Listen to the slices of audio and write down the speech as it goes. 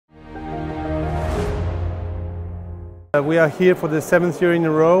We are here for the 7th year in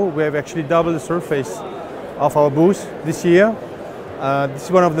a row. We have actually doubled the surface of our booth this year. This is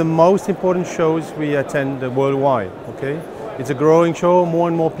one of the most important shows we attend worldwide. Okay? It's a growing show, more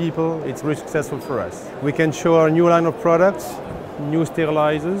and more people. It's really successful for us. We can show our new line of products, new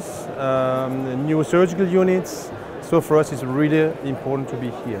sterilizers, new surgical units. So for us it's really important to be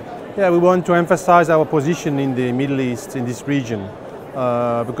here. Yeah, we want to emphasize our position in the Middle East, in this region,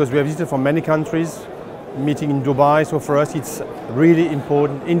 because we have visited from many countries, meeting in Dubai, so for us it's really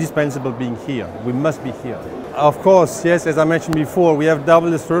important, indispensable being here. We must be here. Of course, yes, as I mentioned before, we have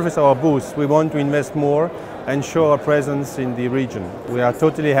doubled the surface of our booth. We want to invest more and show our presence in the region. We are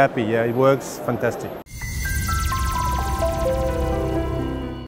totally happy, yeah, it works fantastic.